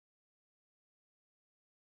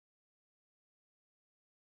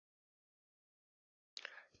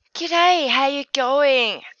G'day, how you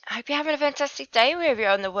going? I hope you're having a fantastic day wherever you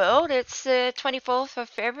are in the world. It's the 24th of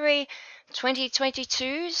February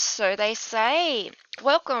 2022, so they say.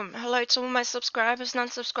 Welcome. Hello to all my subscribers,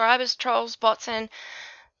 non-subscribers, trolls, bots, and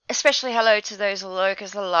especially hello to those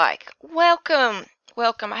lurkers alike. Welcome.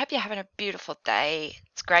 Welcome. I hope you're having a beautiful day.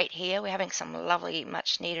 It's great here. We're having some lovely,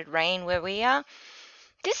 much needed rain where we are.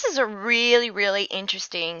 This is a really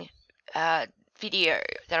interesting uh, video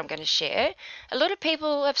that I'm going to share. A lot of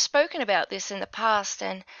people have spoken about this in the past,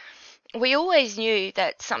 and we always knew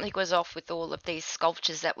that something was off with all of these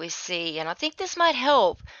sculptures that we see, and I think this might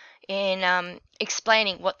help in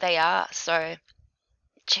explaining what they are. So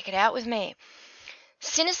check it out with me.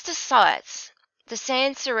 Sinister Sites, the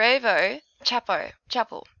sansevero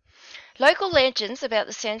chapel. Local legends about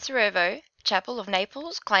the sansevero Chapel of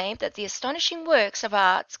Naples claim that the astonishing works of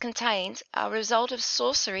art contained are a result of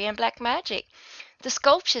sorcery and black magic. The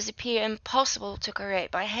sculptures appear impossible to create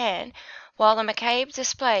by hand, while the macabre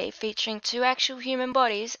display featuring two actual human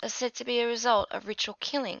bodies are said to be a result of ritual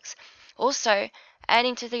killings. Also,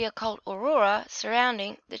 adding to the occult aurora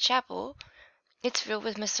surrounding the chapel, it's filled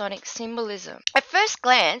with Masonic symbolism. At first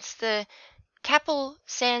glance, the Capel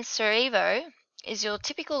San Servo is your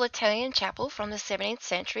typical Italian chapel from the 17th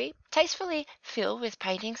century, tastefully filled with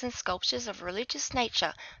paintings and sculptures of religious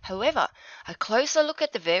nature. However, a closer look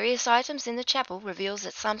at the various items in the chapel reveals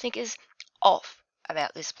that something is off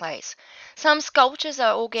about this place. Some sculptures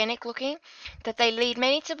are organic looking, that they lead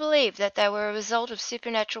many to believe that they were a result of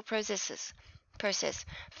supernatural process.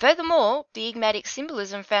 Furthermore, the enigmatic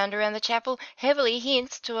symbolism found around the chapel heavily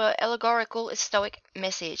hints to an allegorical Stoic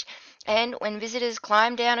message, and when visitors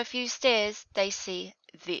climb down a few stairs, they see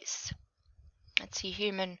this. It's a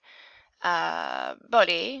human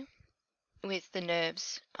body with the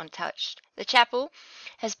nerves untouched. The chapel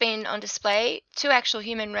has been on display. Two actual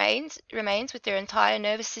human remains with their entire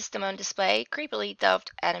nervous system on display, creepily dubbed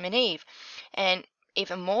Adam and Eve, and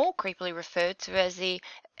even more creepily referred to as the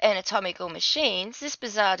anatomical machines. This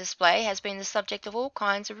bizarre display has been the subject of all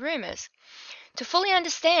kinds of rumors. To fully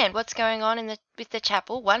understand what's going on with the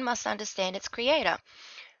chapel, one must understand its creator,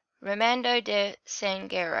 Raimondo de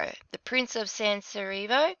Sangero, the Prince of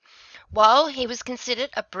Sansevero. While he was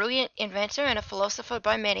considered a brilliant inventor and a philosopher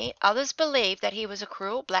by many, others believe that he was a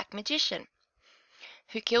cruel black magician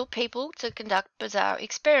who killed people to conduct bizarre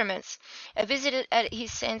experiments. A visit at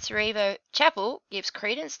his Sansevero chapel gives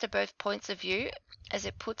credence to both points of view, as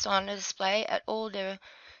it puts on a display at all de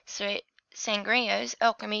Sangrio's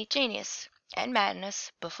alchemy, genius, and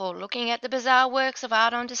madness. Before looking at the bizarre works of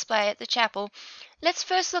art on display at the chapel, let's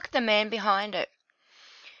first look at the man behind it.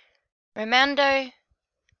 Raimondo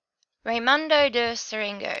de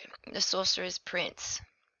Serengo, the Sorcerer's Prince.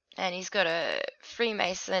 And he's got a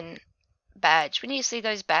Freemason badge. When you see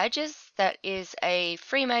those badges, that is a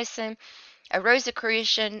Freemason, a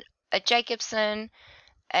Rosicrucian, a Jacobson,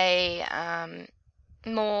 a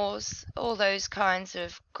Moors, all those kinds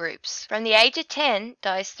of groups. From the age of 10,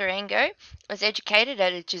 Di Sterengo was educated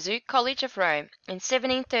at a Jesuit college of Rome. In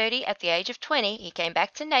 1730, at the age of 20, he came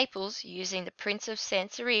back to Naples using the Prince of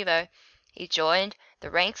Sansevero. He joined the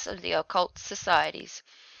ranks of the occult societies.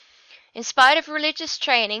 In spite of religious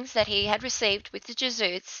trainings that he had received with the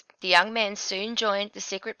Jesuits, the young man soon joined the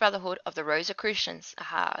secret brotherhood of the Rosicrucians.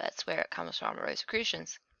 Aha, that's where it comes from,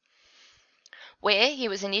 Rosicrucians, where he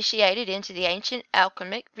was initiated into the ancient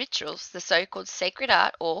alchemic rituals, the so-called sacred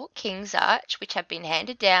art or king's art, which have been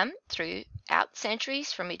handed down throughout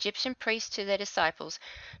centuries from Egyptian priests to their disciples.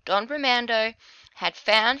 Don Raimondo had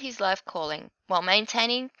found his life calling while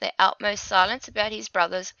maintaining the utmost silence about his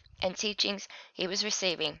brothers and teachings he was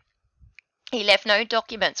receiving. He left no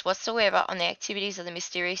documents whatsoever on the activities of the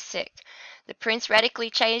mysterious sect. The prince radically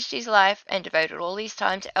changed his life and devoted all his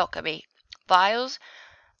time to alchemy. Vials,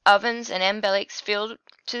 ovens, and ambelics filled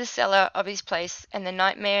to the cellar of his place, and the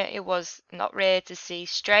nightmare it was not rare to see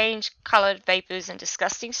strange coloured vapours and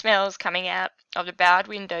disgusting smells coming out of the barred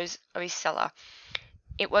windows of his cellar.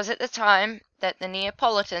 It was at the time that the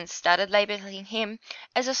Neapolitans started labelling him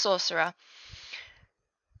as a sorcerer.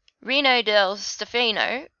 Rino del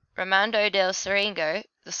Stefano, Raimondo del Serengo,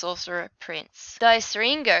 the Sorcerer Prince. Di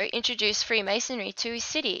Serengo introduced Freemasonry to his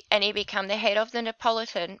city, and he became the head of the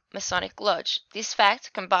Neapolitan Masonic Lodge. This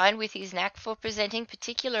fact, combined with his knack for presenting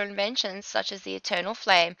particular inventions such as the eternal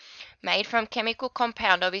flame, made from chemical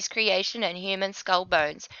compound of his creation and human skull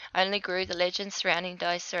bones, only grew the legend surrounding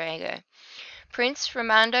Di Serengo. Prince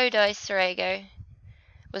Raimondo di Serengo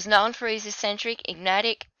was known for his eccentric,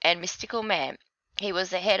 enigmatic, and mystical man. He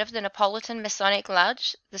was the head of the Neapolitan Masonic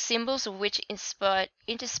Lodge, the symbols of which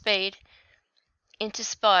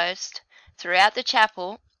interspersed throughout the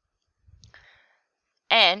chapel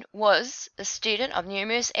and was a student of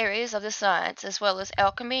numerous areas of the science, as well as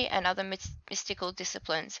alchemy and other mystical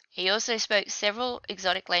disciplines. He also spoke several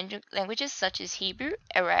exotic languages such as Hebrew,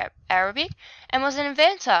 Arabic, and was an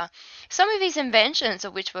inventor. Some of his inventions,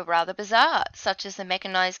 of which were rather bizarre, such as the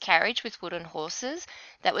mechanized carriage with wooden horses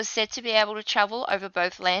that was said to be able to travel over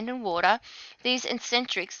both land and water. These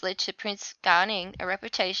eccentrics led to Prince gaining a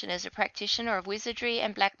reputation as a practitioner of wizardry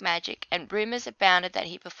and black magic, and rumors abounded that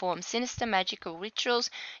he performed sinister magical rituals,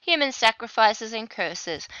 human sacrifices, and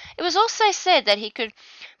curses. It was also said that he could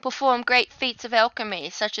perform great feats of alchemy,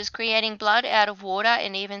 such as creating blood out of water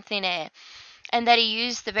and even thin air, and that he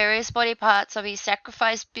used the various body parts of his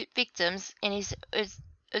sacrificed victims in his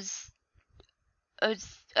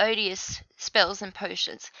odious spells and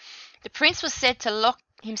potions. The prince was said to lock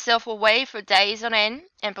himself away for days on end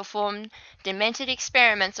and perform demented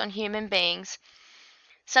experiments on human beings,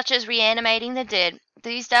 such as reanimating the dead.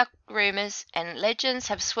 These dark rumors and legends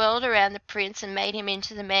have swirled around the prince and made him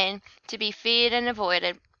into the man to be feared and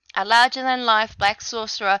avoided, a larger-than-life black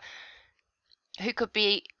sorcerer who could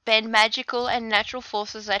bend magical and natural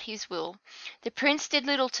forces at his will. The prince did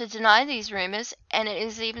little to deny these rumors, and it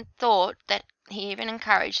is even thought that he even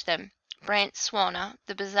encouraged them. Brant Swanner,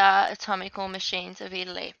 The Bizarre Atomical Machines of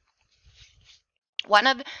Italy. One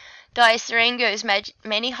of Di Serengo's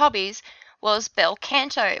many hobbies was bel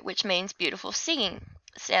canto, which means beautiful singing.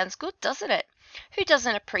 Sounds good, doesn't it? Who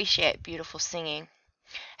doesn't appreciate beautiful singing?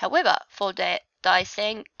 However, for Di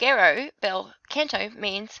Sangero, bel canto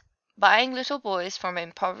means buying little boys from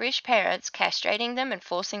impoverished parents, castrating them, and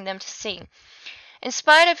forcing them to sing. In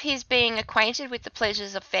spite of his being acquainted with the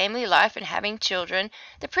pleasures of family life and having children,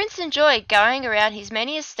 the prince enjoyed going around his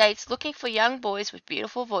many estates looking for young boys with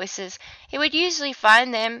beautiful voices. He would usually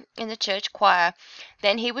find them in the church choir.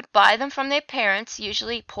 Then he would buy them from their parents,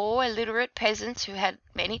 usually poor illiterate peasants who had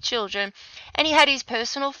many children, and he had his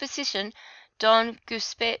personal physician, Don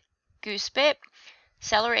Giuseppe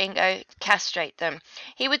Salarengo, castrate them.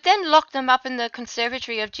 He would then lock them up in the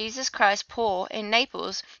Conservatory of Jesus Christ Poor in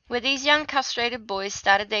Naples, where these young castrated boys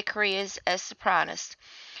started their careers as sopranists.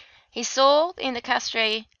 He saw in the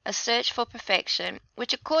castrati a search for perfection,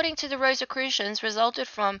 which according to the Rosicrucians resulted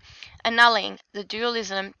from annulling the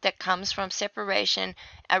dualism that comes from separation,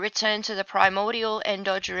 a return to the primordial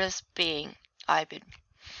endogenous being, Ibid.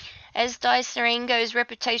 As Di Serengo's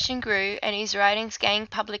reputation grew and his writings gained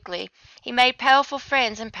publicly, he made powerful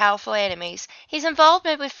friends and powerful enemies. His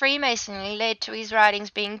involvement with Freemasonry led to his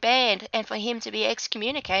writings being banned and for him to be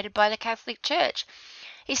excommunicated by the Catholic Church.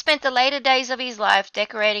 He spent the later days of his life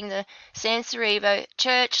decorating the Sansevero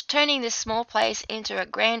church, turning this small place into a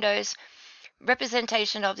grandiose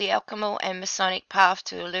representation of the alchemical and Masonic path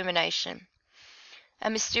to illumination. A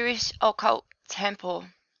mysterious occult temple.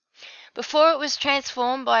 Before it was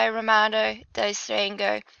transformed by Raimondo da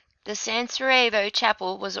Serengo, the Sansevero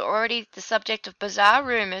Chapel was already the subject of bizarre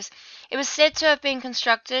rumors. It was said to have been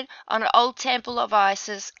constructed on an old temple of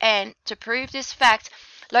Isis, and, to prove this fact,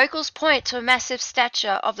 locals point to a massive statue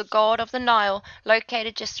of the god of the Nile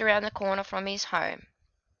located just around the corner from his home.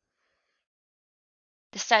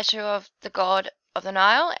 The statue of the god of the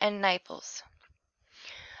Nile and Naples.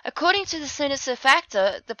 According to the Sinister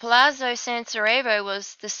Factor, the Palazzo Sansevero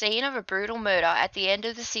was the scene of a brutal murder at the end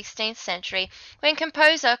of the 16th century when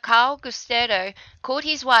composer Carl Gustedo caught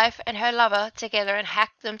his wife and her lover together and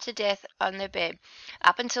hacked them to death on their bed.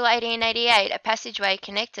 Up until 1888, a passageway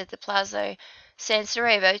connected the Palazzo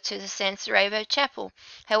Sansevero to the Sansevero Chapel.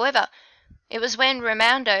 However, it was when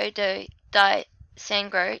Raimondo di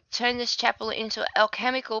Sangro turned this chapel into an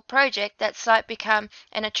alchemical project that site became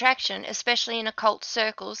an attraction, especially in occult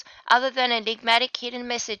circles. Other than enigmatic hidden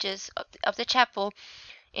messages of the chapel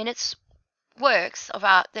in its works of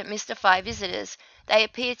art that mystify visitors, they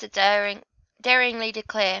appear to daringly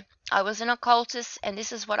declare, "I was an occultist and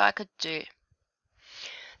this is what I could do."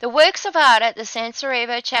 The works of art at the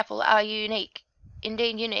Sansevero Chapel are unique,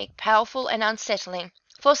 powerful and unsettling,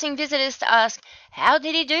 forcing visitors to ask, how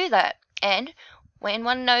did he do that? And when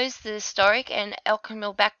one knows the historic and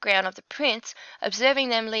alchemical background of the prince, observing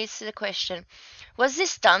them leads to the question, was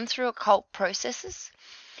this done through occult processes?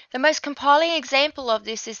 The most compelling example of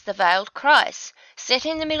this is the Veiled Christ, set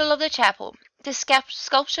in the middle of the chapel. This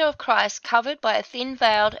sculpture of Christ, covered by a thin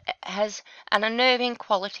veil, has an unnerving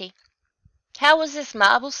quality. How was this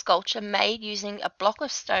marble sculpture made using a block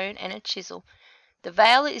of stone and a chisel? The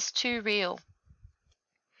veil is too real.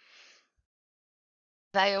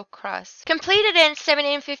 Veiled Christ. Completed in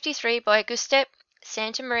 1753 by Giuseppe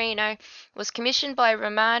Santamarino, was commissioned by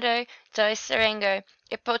Raimondo da Serengo.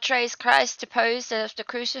 It portrays Christ deposed after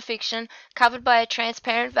crucifixion, covered by a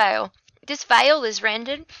transparent veil. This veil is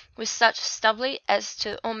rendered with such stubbornly as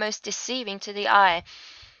to almost deceiving to the eye,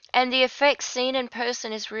 and the effect seen in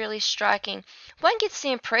person is really striking. One gets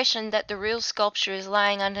the impression that the real sculpture is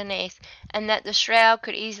lying underneath, and that the shroud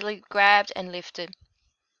could easily be grabbed and lifted.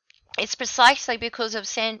 It's precisely because of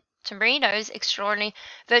Marino's extraordinary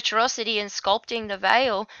virtuosity in sculpting the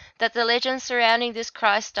veil that the legend surrounding this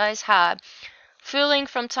Christ dies hard, fooling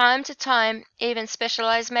from time to time even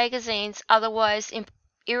specialized magazines, otherwise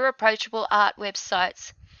irreproachable art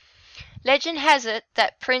websites. Legend has it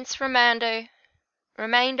that Prince Raimondo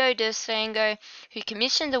de Sango, who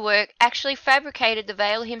commissioned the work, actually fabricated the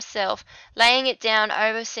veil himself, laying it down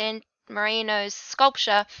over San Marino's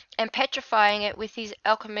sculpture and petrifying it with his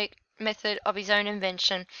alchemic method of his own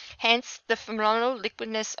invention. Hence the phenomenal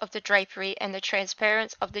liquidness of the drapery and the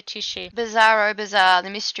transparency of the tissue. Bizarro bizarre, the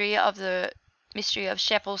mystery of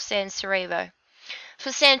Chapel Sansevero.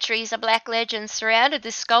 For centuries, a black legend surrounded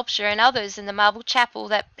this sculpture and others in the marble chapel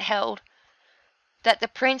that held that the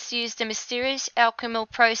prince used a mysterious alchemical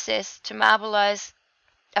process to marbleize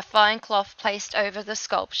a fine cloth placed over the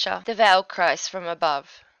sculpture, the veiled Christ from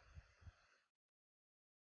above.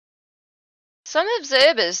 Some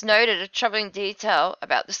observers noted a troubling detail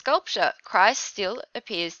about the sculpture. Christ still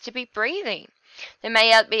appears to be breathing. There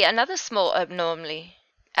may be another small abnormality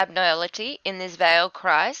in this veiled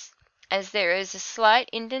Christ, as there is a slight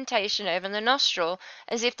indentation over the nostril,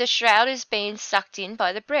 as if the shroud is being sucked in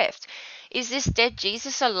by the breath. Is this dead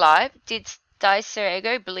Jesus alive? Did Di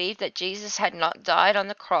Cerigo believe that Jesus had not died on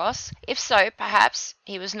the cross? If so, perhaps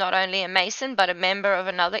he was not only a Mason, but a member of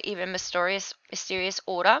another even mysterious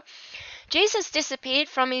order. Jesus disappeared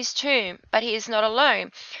from his tomb, but he is not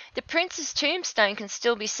alone. The prince's tombstone can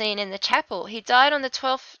still be seen in the chapel. He died on the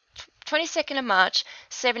 22nd of March,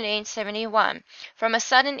 1771, from a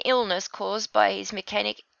sudden illness caused by his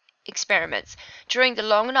mechanic experiments. During the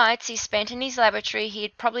long nights he spent in his laboratory, he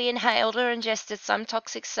had probably inhaled or ingested some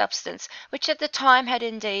toxic substance, which at the time had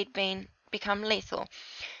indeed become lethal.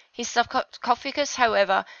 His sarcophagus,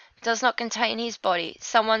 however, does not contain his body.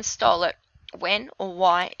 Someone stole it. When or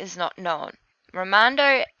why is not known.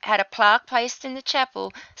 Raimondo had a plaque placed in the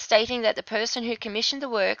chapel stating that the person who commissioned the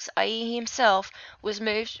works, i.e. himself, was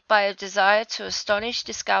moved by a desire to astonish,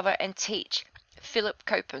 discover, and teach. Philip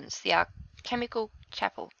Coppens, The Alchemical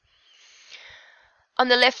Chapel. On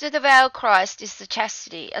the left of the veiled Christ is the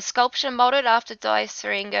Chastity, a sculpture modelled after Di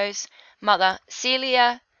Cerigo's mother,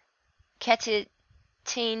 Celia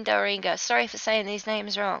Cattindoringa. Sorry for saying these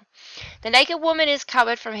names wrong. The naked woman is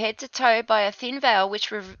covered from head to toe by a thin veil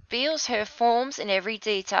which reveals her forms in every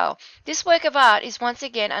detail. This work of art is once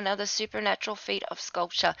again another supernatural feat of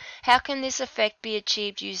sculpture. How can this effect be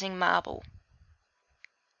achieved using marble?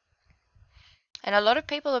 And a lot of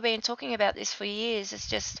people have been talking about this for years. It's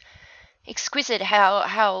just exquisite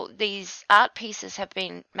how these art pieces have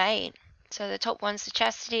been made. So the top one's the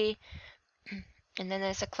Chastity, and then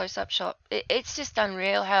there's a close-up shot. It's just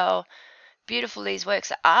unreal how beautiful these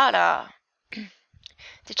works of art are.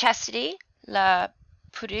 The Chastity, La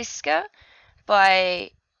Purisca,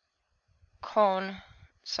 by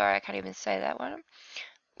sorry, I can't even say that one,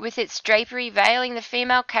 with its drapery veiling the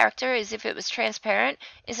female character as if it was transparent,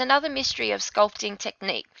 is another mystery of sculpting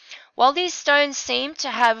technique. While these stones seem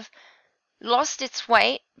to have lost its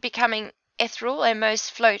weight, becoming ethereal and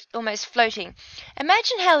almost floating.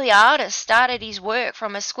 Imagine how the artist started his work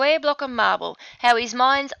from a square block of marble, how his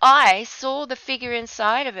mind's eye saw the figure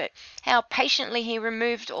inside of it, how patiently he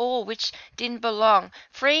removed all which didn't belong,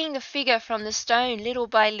 freeing the figure from the stone little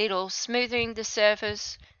by little, smoothing the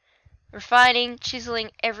surface, refining, chiseling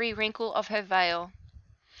every wrinkle of her veil.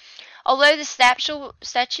 Although the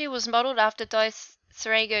statue was modelled after Di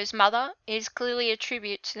Cerigo's mother, it is clearly a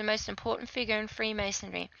tribute to the most important figure in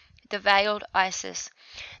Freemasonry, the veiled Isis.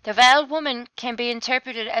 The veiled woman can be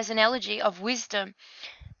interpreted as an elegy of wisdom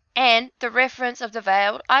and the reference of the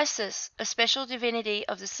veiled Isis, a special divinity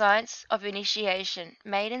of the science of initiation,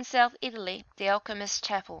 made in South Italy, the Alchemist's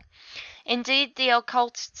Chapel. Indeed, the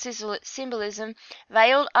occult symbolism,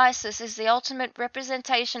 veiled Isis is the ultimate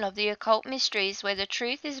representation of the occult mysteries where the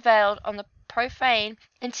truth is veiled on the profane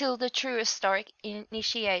until the true historic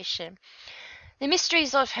initiation. The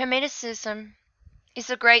mysteries of Hermeticism is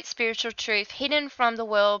a great spiritual truth hidden from the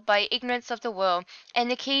world by ignorance of the world, and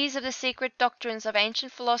the keys of the secret doctrines of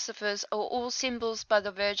ancient philosophers are all symbols by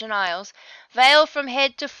the Virgin Isles. Veiled from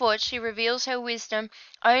head to foot, she reveals her wisdom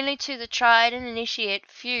only to the tried and initiate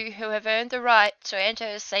few who have earned the right to enter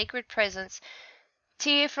her sacred presence.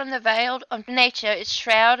 Tear from the veil of nature is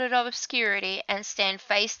shrouded of obscurity and stand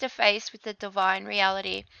face to face with the divine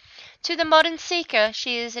reality. To the modern seeker,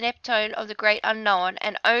 she is an epitome of the great unknown,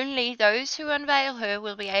 and only those who unveil her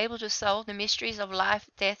will be able to solve the mysteries of life,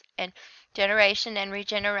 death, and generation and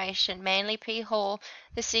regeneration. Manly P. Hall,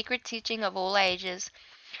 The Secret Teaching of All Ages.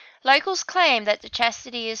 Locals claim that the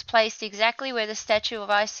chastity is placed exactly where the statue of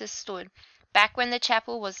Isis stood, back when the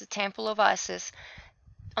chapel was the temple of Isis.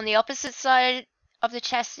 On the opposite side of the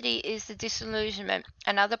chastity is the disillusionment,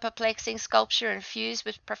 another perplexing sculpture infused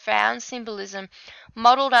with profound symbolism,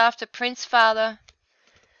 modelled after Prince Father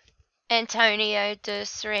Antonio de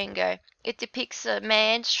Serengo. It depicts a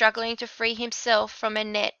man struggling to free himself from a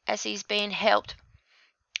net as he's being helped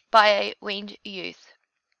by a weaned youth.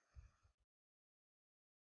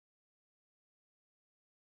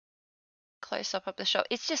 Close up of the shot.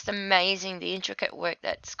 It's just amazing the intricate work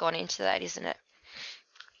that's gone into that, isn't it?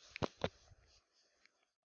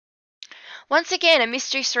 Once again, a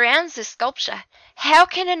mystery surrounds this sculpture. How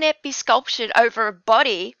can a net be sculptured over a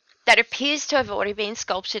body that appears to have already been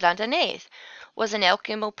sculptured underneath? Was an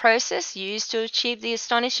alchemical process used to achieve the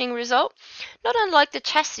astonishing result? Not unlike the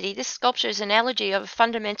chastity, this sculpture is an analogy of a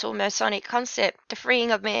fundamental Masonic concept, the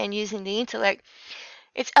freeing of man using the intellect.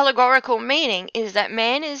 Its allegorical meaning is that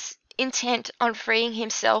man is intent on freeing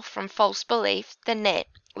himself from false belief, the net,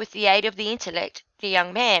 with the aid of the intellect, the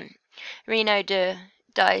young man. Reno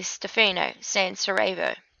Di Stefano,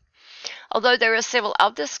 Sansevero. Although there are several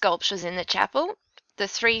other sculptures in the chapel, the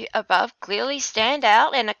three above clearly stand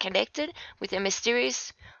out and are connected with their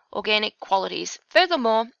mysterious organic qualities.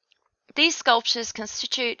 Furthermore, these sculptures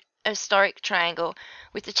constitute a historic triangle,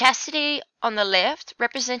 with the chastity on the left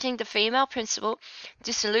representing the female principle,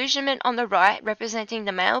 disillusionment on the right representing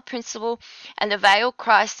the male principle, and the veiled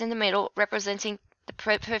Christ in the middle representing the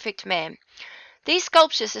perfect man. These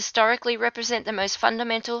sculptures historically represent the most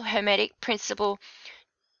fundamental Hermetic principle,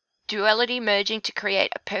 duality merging to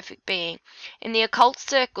create a perfect being. In the occult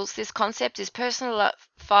circles, this concept is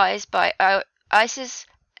personified by Isis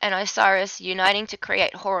and Osiris uniting to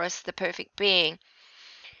create Horus, the perfect being.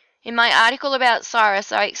 In my article about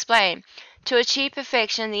Cyrus, I explain, to achieve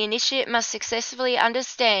perfection, the initiate must successfully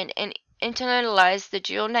understand and internalize the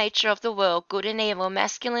dual nature of the world, good and evil,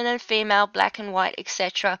 masculine and female, black and white,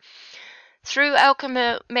 etc. Through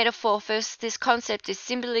alchemical metamorphosis, this concept is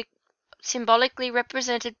symbolically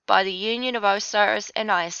represented by the union of Osiris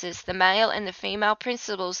and Isis, the male and the female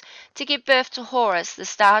principles, to give birth to Horus, the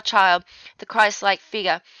star child, the Christ-like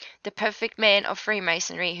figure, the perfect man of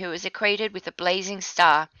Freemasonry, who is equated with a blazing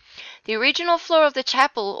star. The original floor of the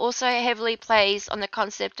chapel also heavily plays on the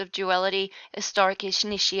concept of duality, historic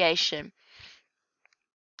initiation.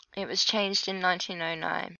 It was changed in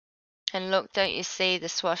 1909. And look, don't you see the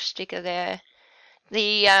swastika there?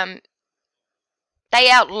 They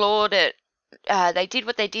outlawed it. They did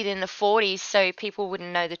what they did in the 40s so people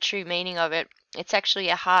wouldn't know the true meaning of it. It's actually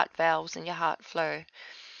your heart valves and your heart flow.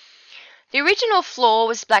 The original floor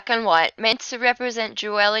was black and white, meant to represent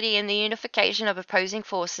duality and the unification of opposing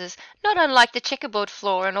forces, not unlike the checkerboard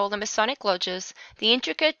floor in all the Masonic lodges. The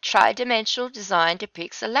intricate, tri-dimensional design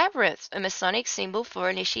depicts a labyrinth, a Masonic symbol for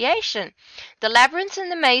initiation. The labyrinths and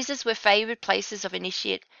the mazes were favored places of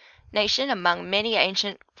initiation among many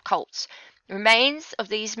ancient cults. Remains of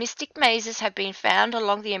these mystic mazes have been found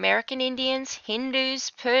along the American Indians, Hindus,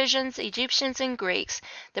 Persians, Egyptians, and Greeks.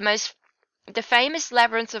 The famous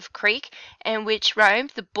labyrinth of Crete, in which roamed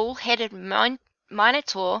the bull-headed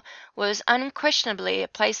Minotaur, was unquestionably a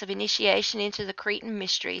place of initiation into the Cretan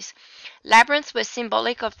mysteries. Labyrinths were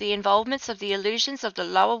symbolic of the involvements of the illusions of the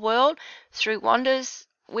lower world through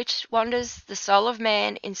which wanders the soul of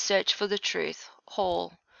man in search for the truth.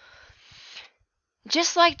 Hall.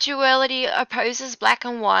 Just like duality opposes black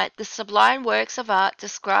and white, the sublime works of art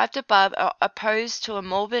described above are opposed to a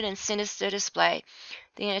morbid and sinister display.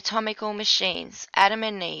 The anatomical machines, Adam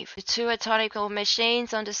and Eve. The two anatomical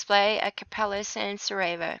machines on display are Capella and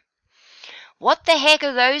Sarajevo. What the heck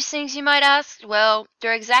are those things, you might ask? Well,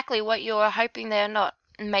 they're exactly what you are hoping they are not,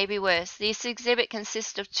 and maybe worse. This exhibit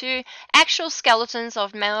consists of two actual skeletons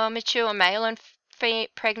of mature male and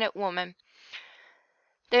pregnant woman.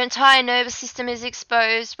 Their entire nervous system is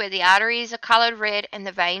exposed, where the arteries are colored red and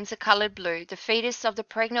the veins are colored blue. The fetus of the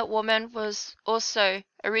pregnant woman was also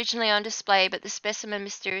originally on display, but the specimen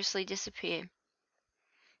mysteriously disappeared.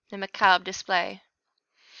 The macabre display.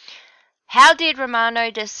 How did Romano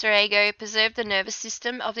de Serrego preserve the nervous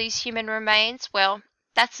system of these human remains? Well,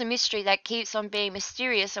 that's a mystery that keeps on being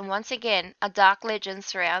mysterious, and once again, a dark legend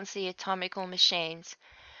surrounds the anatomical machines.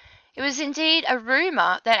 It was indeed a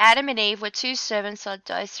rumour that Adam and Eve were two servants of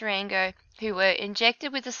Di Serengo, who were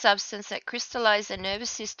injected with a substance that crystallized their nervous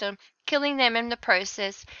system, killing them in the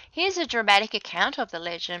process. Here's a dramatic account of the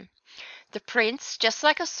legend. The prince, just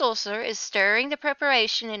like a sorcerer, is stirring the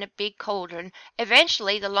preparation in a big cauldron.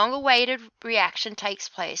 Eventually, the long-awaited reaction takes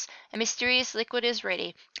place. A mysterious liquid is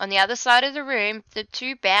ready. On the other side of the room, the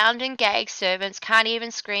two bound and gagged servants can't even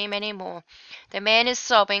scream anymore. The man is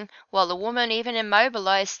sobbing, while the woman, even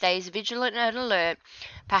immobilized, stays vigilant and alert.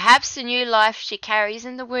 Perhaps the new life she carries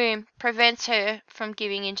in the womb prevents her from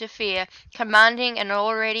giving in to fear, commanding an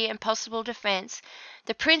already impossible defense.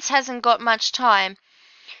 The prince hasn't got much time.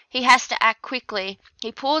 He has to act quickly.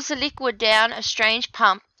 He pours the liquid down a strange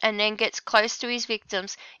pump and then gets close to his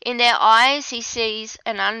victims. In their eyes he sees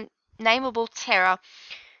an unnameable terror.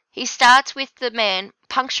 He starts with the man,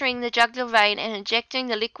 puncturing the jugular vein and injecting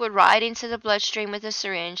the liquid right into the bloodstream with a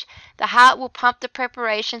syringe. The heart will pump the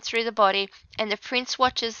preparation through the body, and the prince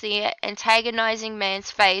watches the antagonizing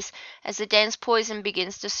man's face as the dense poison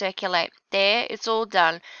begins to circulate. There, it's all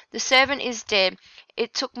done. The servant is dead.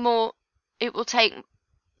 It will take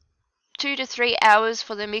 2 to 3 hours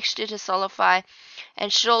for the mixture to solidify,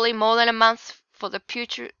 and surely more than a month for the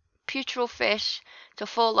putrid flesh to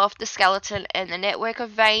fall off the skeleton, and the network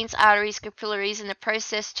of veins, arteries, capillaries in the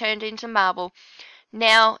process turned into marble.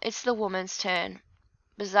 Now it's the woman's turn.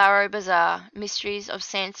 Bizarro Bizarre, Mysteries of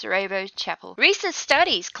Sansevero Chapel. Recent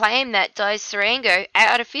studies claim that Sansevero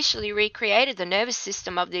artificially recreated the nervous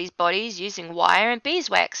system of these bodies using wire and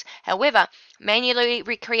beeswax. However, manually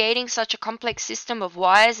recreating such a complex system of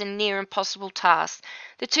wires is a near impossible task.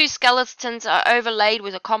 The two skeletons are overlaid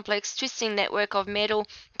with a complex twisting network of metal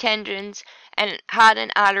tendons and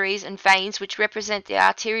hardened arteries and veins, which represent the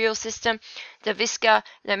arterial system, the viscera,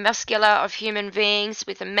 the muscular of human beings,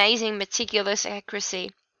 with amazing meticulous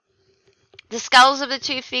accuracy. The skulls of the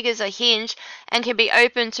two figures are hinged and can be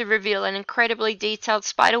opened to reveal an incredibly detailed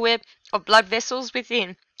spiderweb of blood vessels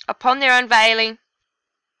within. Upon their unveiling,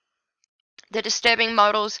 the disturbing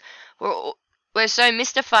models were so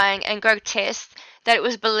mystifying and grotesque that it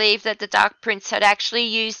was believed that the Dark Prince had actually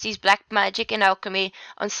used his black magic and alchemy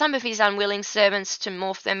on some of his unwilling servants to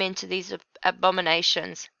morph them into these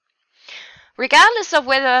abominations. Regardless of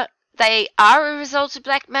whether they are a result of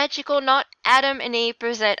black magic or not, Adam and Eve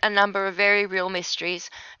present a number of very real mysteries,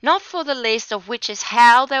 not for the least of which is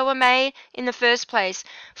how they were made in the first place.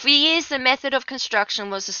 For years the method of construction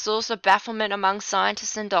was a source of bafflement among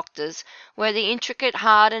scientists and doctors. Were the intricate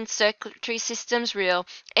hardened circulatory systems real?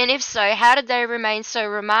 And if so, how did they remain so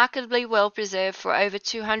remarkably well preserved for over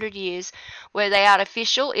 200 years? Were they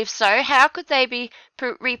artificial? If so, how could they be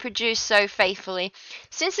reproduced so faithfully?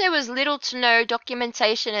 Since there was little to no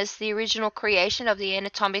documentation as the original creation of the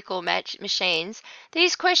anatomical machines,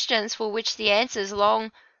 these questions, for which the answers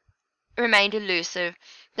long remained elusive.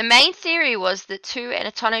 The main theory was that two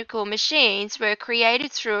anatomical machines were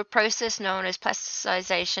created through a process known as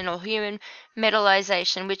plasticization or human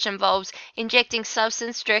metallization, which involves injecting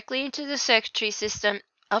substance directly into the circulatory system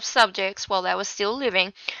of subjects while they were still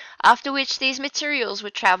living, after which these materials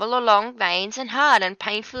would travel along veins and harden,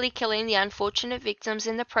 painfully killing the unfortunate victims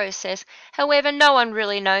in the process. However, no one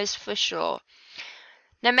really knows for sure.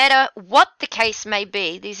 No matter what the case may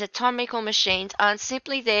be, these anatomical machines aren't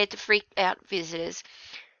simply there to freak out visitors.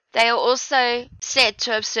 They are also said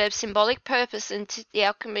to have served symbolic purpose into the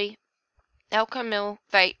alchemical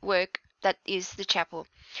work that is the chapel.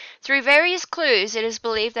 Through various clues, it is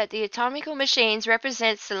believed that the anatomical machines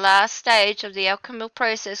represents the last stage of the alchemical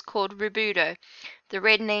process called rebudo, the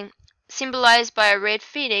reddening, symbolized by a red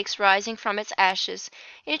phoenix rising from its ashes.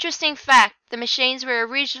 Interesting fact, the machines were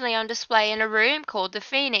originally on display in a room called the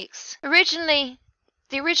Phoenix. The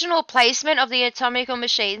original placement of the anatomical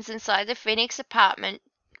machines inside the Phoenix apartment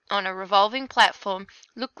on a revolving platform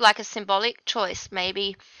looked like a symbolic choice.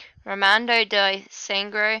 Maybe Raimondo de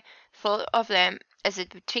Sangro thought of them as a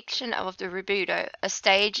depiction of the rebudo, a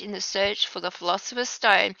stage in the search for the philosopher's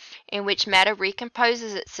stone in which matter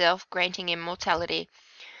recomposes itself, granting immortality.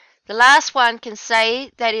 The last one can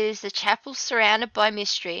say that it is the chapel surrounded by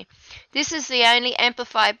mystery. This is the only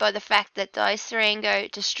amplified by the fact that Sansevero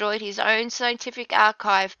destroyed his own scientific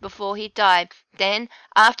archive before he died. Then,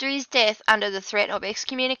 after his death, under the threat of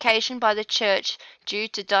excommunication by the church due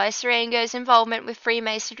to Sansevero's involvement with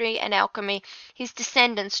Freemasonry and alchemy, his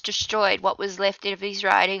descendants destroyed what was left of his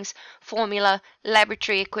writings, formula,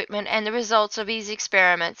 laboratory equipment, and the results of his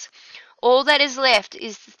experiments. All that is left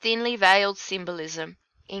is the thinly veiled symbolism.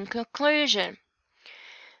 In conclusion,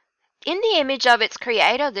 in the image of its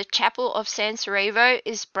creator, the Chapel of Sansevero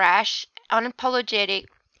is brash, unapologetic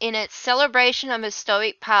in its celebration of a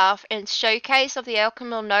stoic path and showcase of the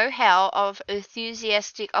alchemical know-how of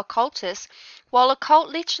enthusiastic occultists. While occult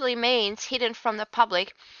literally means hidden from the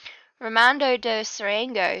public, Raimondo de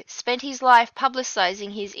Serengo spent his life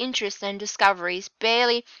publicizing his interests and discoveries,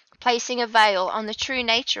 barely placing a veil on the true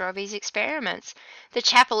nature of his experiments. The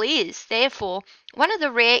chapel is, therefore, one of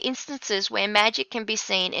the rare instances where magic can be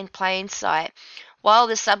seen in plain sight. While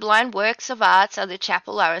the sublime works of art of the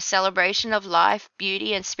chapel are a celebration of life,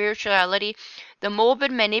 beauty, and spirituality, the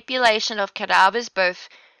morbid manipulation of cadavers both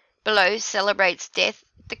below celebrates death,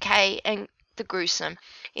 decay, and the gruesome.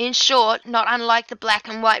 In short, not unlike the black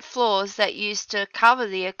and white floors that used to cover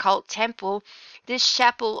the occult temple, this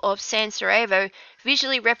chapel of Sansevero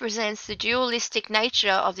visually represents the dualistic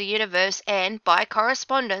nature of the universe and, by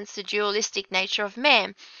correspondence, the dualistic nature of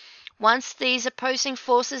man. Once these opposing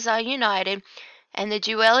forces are united, and the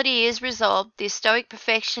duality is resolved, the stoic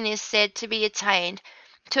perfection is said to be attained.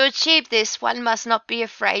 To achieve this, one must not be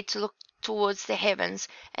afraid to look towards the heavens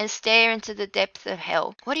and stare into the depth of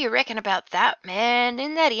hell. What do you reckon about that, man?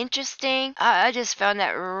 Isn't that interesting? I just found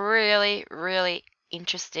that really, really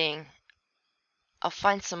interesting. I'll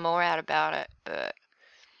find some more out about it, but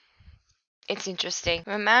it's interesting.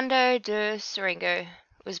 Raimondo de Serengo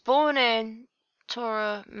was born in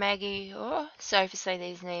sorry for saying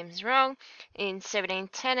these names wrong, in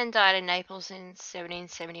 1710 and died in Naples in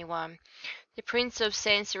 1771. The Prince of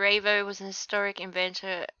Sansevero was an historic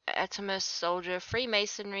inventor, anatomist, soldier,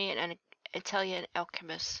 Freemasonry, and an Italian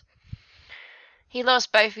alchemist. He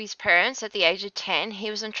lost both his parents at the age of 10. He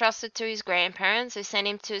was entrusted to his grandparents, who sent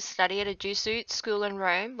him to study at a Jesuit school in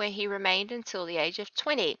Rome, where he remained until the age of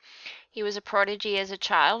 20. He was a prodigy as a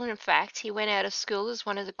child, and in fact, he went out of school as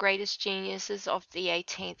one of the greatest geniuses of the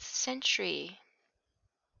 18th century.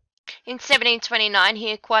 In 1729,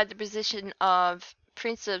 he acquired the position of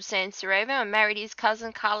Prince of Sansevero and married his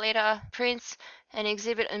cousin Carletta. Prince, an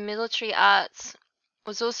exhibit in military arts,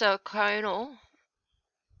 was also a colonel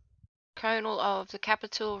of the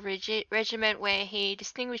Capital Regiment, where he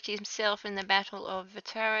distinguished himself in the Battle of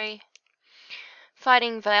Vittoria,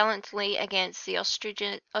 fighting valiantly against the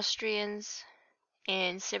Austrians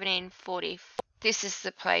in 1744. This is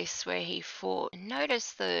the place where he fought.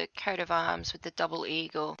 Notice the coat of arms with the double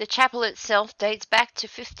eagle. The chapel itself dates back to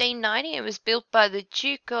 1590. It was built by the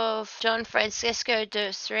Duke of John Francesco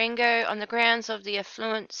de Serengo on the grounds of the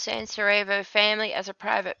affluent Sansevero family as a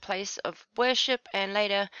private place of worship, and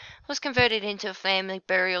later was converted into a family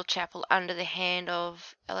burial chapel under the hand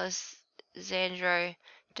of Alessandro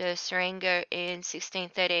de Serengo in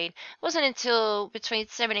 1613. It wasn't until between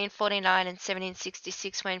 1749 and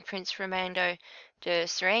 1766 when Prince Raimondo de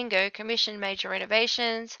Serengo commissioned major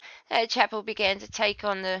renovations that the chapel began to take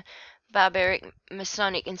on the barbaric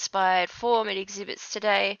Masonic-inspired form it exhibits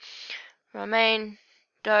today. Raimondo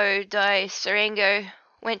de Serengo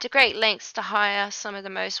went to great lengths to hire some of the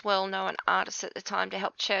most well-known artists at the time to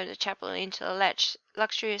help turn the chapel into a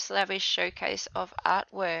luxurious, lavish showcase of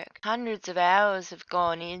artwork. Hundreds of hours have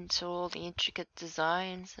gone into all the intricate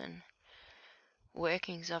designs and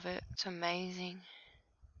workings of it. It's amazing.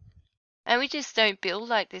 And we just don't build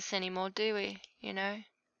like this anymore, do we? You know?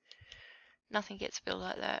 Nothing gets built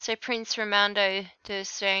like that. So Prince Raimondo de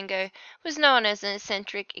Serengo was known as an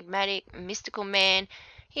eccentric, enigmatic, mystical man.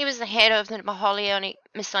 He was the head of the Maholionic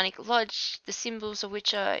Masonic Lodge, the symbols of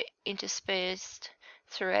which are interspersed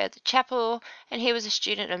throughout the chapel, and he was a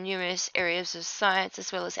student of numerous areas of science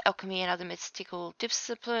as well as alchemy and other mystical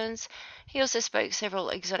disciplines. He also spoke several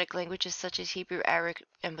exotic languages such as Hebrew, Arabic,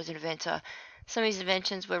 and was an inventor. Some of his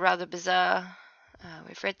inventions were rather bizarre.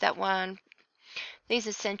 We've read that one. These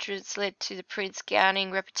eccentrics led to the prince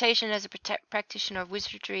gaining reputation as a practitioner of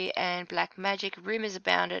wizardry and black magic. Rumors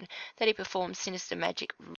abounded that he performed sinister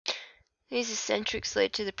magic. These eccentrics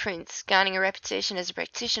led to the prince gaining a reputation as a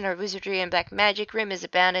practitioner of wizardry and black magic. Rumors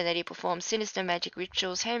abounded that he performed sinister magic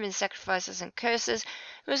rituals, human sacrifices, and curses.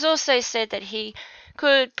 It was also said that he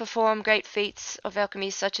could perform great feats of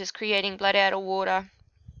alchemy, such as creating blood out of water,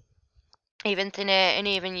 even thin air, and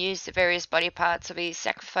even used the various body parts of his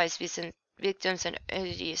sacrificed victims and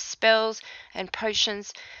odious spells and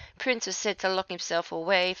potions. Prince was said to lock himself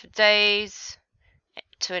away for days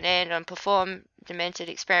to an end and perform demented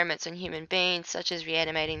experiments on human beings, such as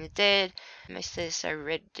reanimating the dead. Most of this I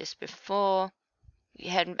read just before. You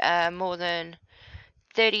had more than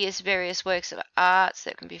 30 various works of arts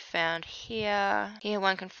that can be found here. Here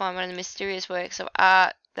one can find one of the mysterious works of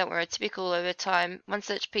art that were typical over time. One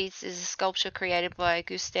such piece is a sculpture created by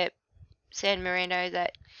Giuseppe San Marino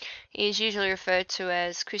that is usually referred to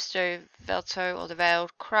as Cristo Velto, or the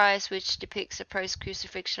Veiled Christ, which depicts a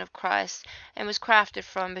post-crucifixion of Christ and was crafted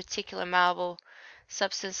from a particular marble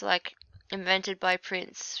substance invented by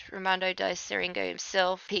Prince Raimondo de Serengo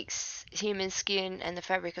himself. Depicts human skin and the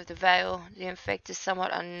fabric of the veil. The effect is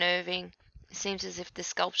somewhat unnerving, It seems as if the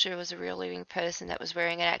sculpture was a real living person that was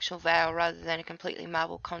wearing an actual veil rather than a completely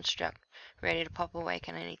marble construct ready to pop awake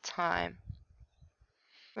at any time.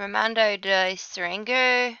 Raimondo de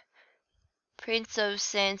Serengo, Prince of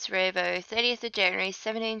Sansevero, 30th of January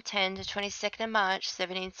 1710 to 22nd of March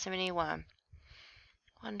 1771.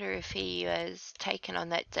 Wonder if he was taken on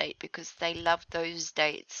that date because they loved those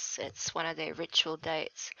dates. It's one of their ritual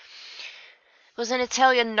dates. Was an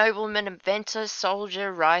Italian nobleman, inventor,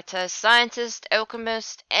 soldier, writer, scientist,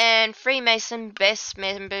 alchemist, and Freemason, best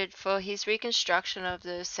remembered for his reconstruction of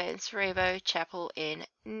the Sansevero Chapel in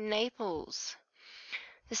Naples.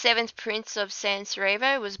 The seventh Prince of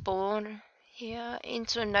Sansevero was born here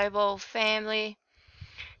into a noble family.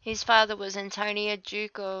 His father was Antonio,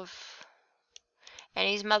 Duke of, and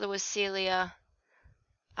his mother was Celia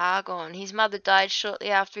Aragon. His mother died shortly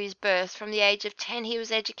after his birth. From the age of 10, he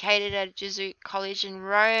was educated at a Jesuit college in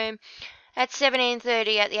Rome. At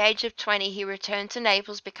 1730, at the age of 20, he returned to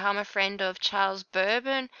Naples, became a friend of Charles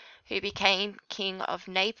Bourbon, who became King of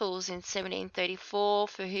Naples in 1734,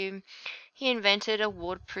 for whom he invented a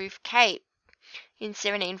waterproof cape. In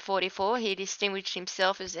 1744, he distinguished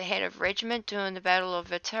himself as the head of regiment during the Battle of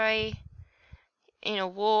Verteuil in a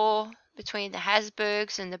war between the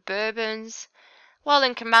Habsburgs and the Bourbons. While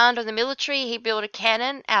in command of the military, he built a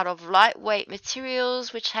cannon out of lightweight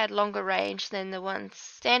materials which had longer range than the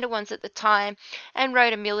standard ones at the time, and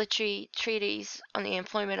wrote a military treatise on the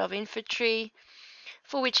employment of infantry,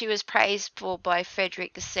 for which he was praised for by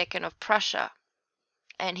Frederick II of Prussia.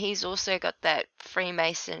 And he's also got that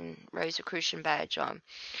Freemason Rosicrucian badge on.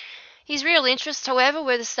 His real interests, however,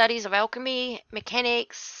 were the studies of alchemy,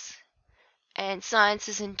 mechanics, and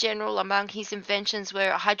sciences in general. Among his inventions were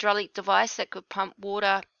a hydraulic device that could pump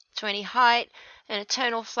water to any height, an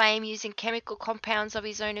eternal flame using chemical compounds of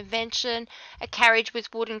his own invention, a carriage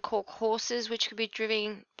with wooden cork horses which could be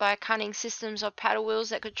driven by cunning systems of paddle wheels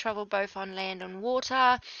that could travel both on land and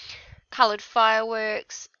water, coloured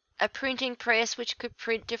fireworks, a printing press which could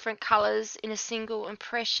print different colours in a single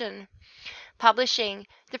impression. Publishing.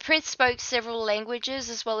 The prince spoke several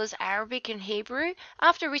languages as well as Arabic and Hebrew.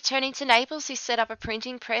 After returning to Naples, he set up a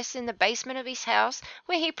printing press in the basement of his house,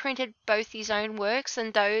 where he printed both his own works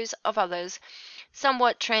and those of others,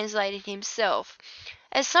 somewhat translated himself.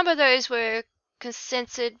 As some of those were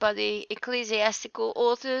censored by the ecclesiastical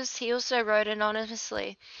authors, he also wrote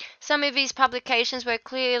anonymously. Some of his publications were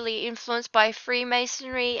clearly influenced by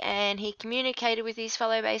Freemasonry, and he communicated with his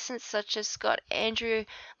fellow Masons such as Scott Andrew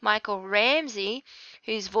Michael Ramsay,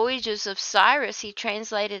 whose Voyages of Cyrus he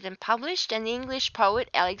translated and published, and the English poet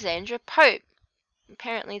Alexander Pope.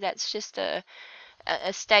 Apparently that's just a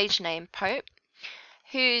stage name, Pope,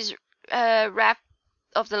 whose Rap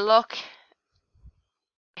of the Lock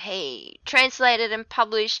he translated and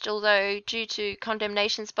published, although due to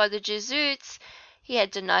condemnations by the Jesuits, he had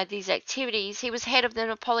denied these activities. He was head of the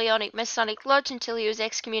Napoleonic Masonic Lodge until he was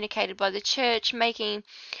excommunicated by the Church, making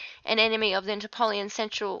an enemy of the Napoleon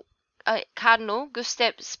Central Cardinal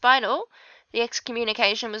Gustav Spinel. The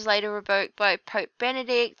excommunication was later revoked by Pope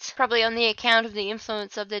Benedict, probably on the account of the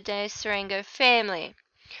influence of the de Serengo family.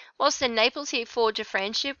 Whilst in Naples, he forged a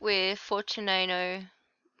friendship with Fortunato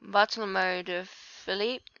Bartolomeo de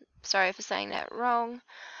Philippe, sorry for saying that wrong,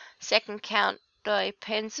 second Count di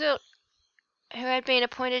Penzult, who had been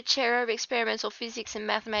appointed chair of experimental physics and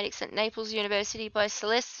mathematics at Naples University by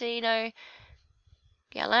Celestino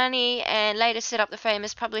Galani, and later set up the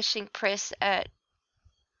famous publishing press at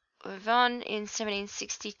Avon in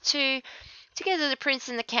 1762. Together, the prince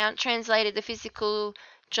and the count translated the physical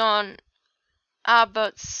John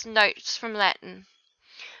Arbut's notes from Latin.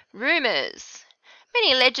 Rumours.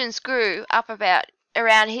 Many legends grew up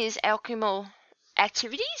around his alchemical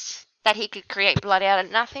activities, that he could create blood out of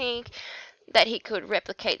nothing, that he could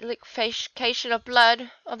replicate the liquefaction of blood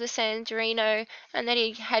of the Sangerino, and that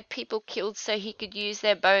he had people killed so he could use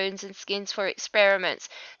their bones and skins for experiments.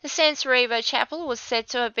 The Sansevero Chapel was said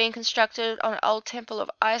to have been constructed on an old temple of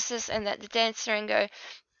Isis, and that the Dan Serengo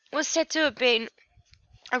was said to have been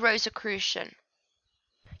a Rosicrucian.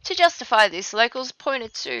 To justify this, locals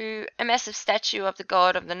pointed to a massive statue of the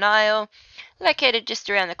god of the Nile, located just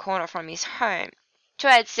around the corner from his home. To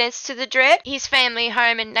add sense to the dread, his family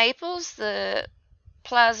home in Naples, the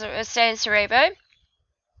Plaza of Sansevero,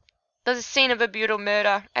 was the scene of a brutal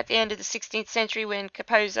murder at the end of the 16th century when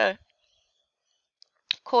Capozzo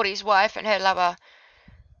caught his wife and her lover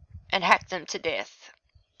and hacked them to death.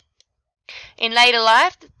 In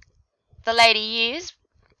the later years,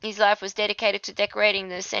 his life was dedicated to decorating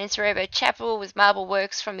the Sansevero Chapel with marble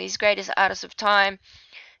works from his greatest artists of time,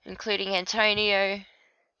 including Antonio,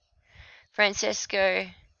 Francesco,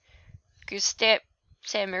 Giuseppe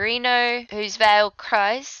San Marino, whose veil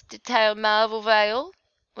Christ, detailed marble veil,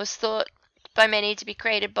 was thought by many to be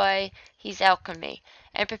created by his alchemy,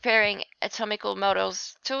 and preparing atomical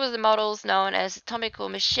models. Two of the models, known as atomical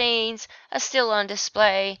machines, are still on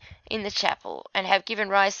display in the chapel and have given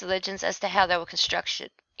rise to legends as to how they were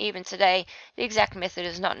constructed. Even today, the exact method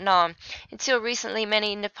is not known. Until recently,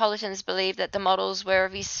 many Neapolitans believed that the models were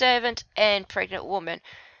of his servant and pregnant woman,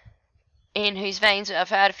 in whose veins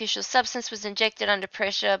of artificial substance was injected under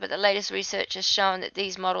pressure, but the latest research has shown that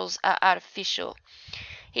these models are artificial.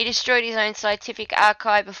 He destroyed his own scientific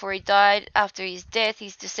archive before he died. After his death,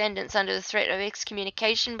 his descendants, under the threat of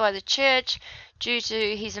excommunication by the church due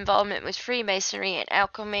to his involvement with Freemasonry and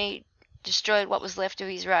alchemy, destroyed what was left of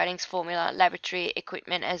his writings, formula, laboratory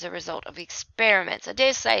equipment as a result of experiments. I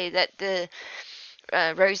dare say that the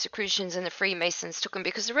Rosicrucians and the Freemasons took him,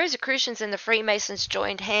 because the Rosicrucians and the Freemasons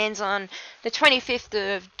joined hands on the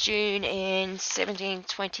 25th of June in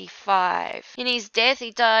 1725. In his death,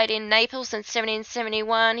 he died in Naples in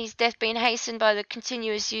 1771, his death being hastened by the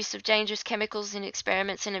continuous use of dangerous chemicals in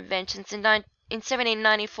experiments and inventions. In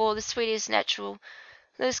 1794, the Swedish naturalist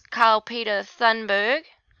Carl Peter Thunberg,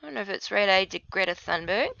 I don't know if it's read A to Greta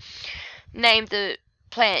Thunberg, named the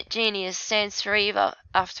plant genius sansevero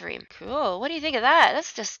after him. Cool. What do you think of that?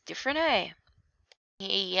 That's just different, eh?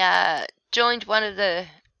 He joined one of the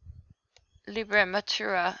Libera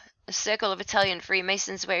Matura, a circle of Italian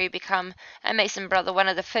Freemasons, where he became a Mason brother, one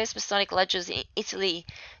of the first Masonic lodges in Italy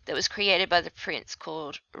that was created by the prince,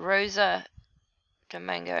 called Rosa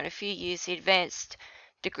Domingo. In a few years, he advanced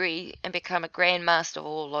degree and became a Grand Master of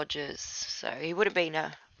all lodges. So he would have been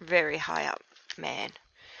a very high up man.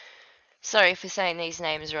 Sorry for saying these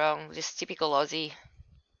names wrong, just typical Aussie.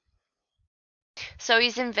 So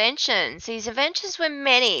his inventions were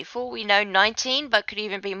many, for we know 19, but could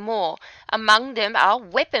even be more. Among them are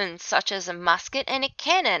weapons such as a musket and a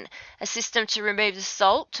cannon, a system to remove the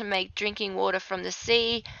salt to make drinking water from the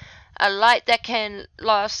sea, a light that can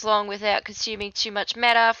last long without consuming too much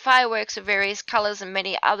matter, fireworks of various colours, and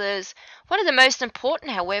many others. One of the most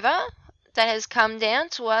important, however, that has come down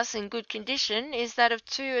to us in good condition is that of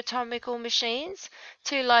two atomical machines,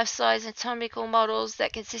 two life-size atomical models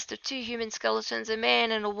that consist of two human skeletons, a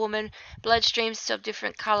man and a woman, bloodstreams of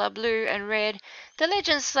different color, blue and red. The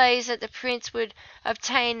legend says that the prince would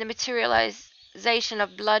obtain the materialization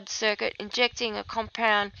of blood circuit, injecting a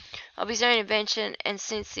compound of his own invention, and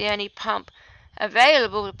since the only pump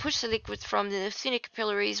available to push the liquid from the thinner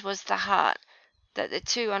capillaries was the heart, that the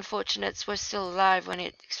two unfortunates were still alive when the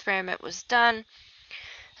experiment was done.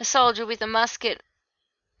 A soldier with a musket,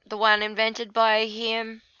 the one invented by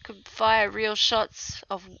him, could fire real shots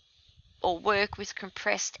of or work with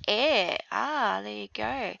compressed air. Ah, there you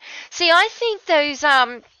go. See, I think those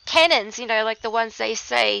cannons, like the ones they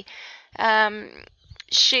say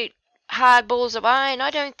shoot hard balls of iron,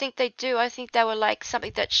 I don't think they do. I think they were like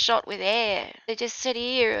something that shot with air. They just said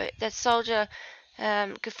here that soldier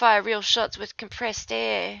could fire real shots with compressed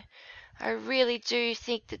air. I really do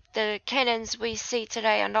think that the cannons we see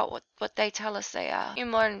today are not what they tell us they are.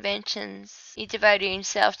 In more inventions, he devoted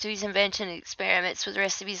himself to his invention experiments for the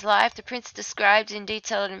rest of his life. The prince described in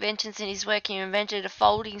detail inventions in his work. He invented a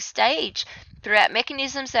folding stage throughout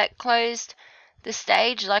mechanisms that closed the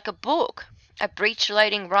stage like a book, a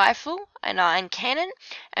breech-loading rifle, an iron cannon,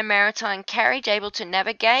 a maritime carriage able to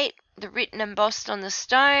navigate, the written embossed on the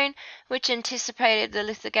stone, which anticipated the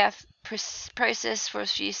lithograph process for a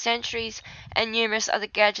few centuries, and numerous other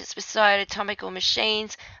gadgets beside atomical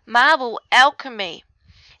machines, marble alchemy,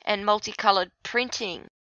 and multicolored printing.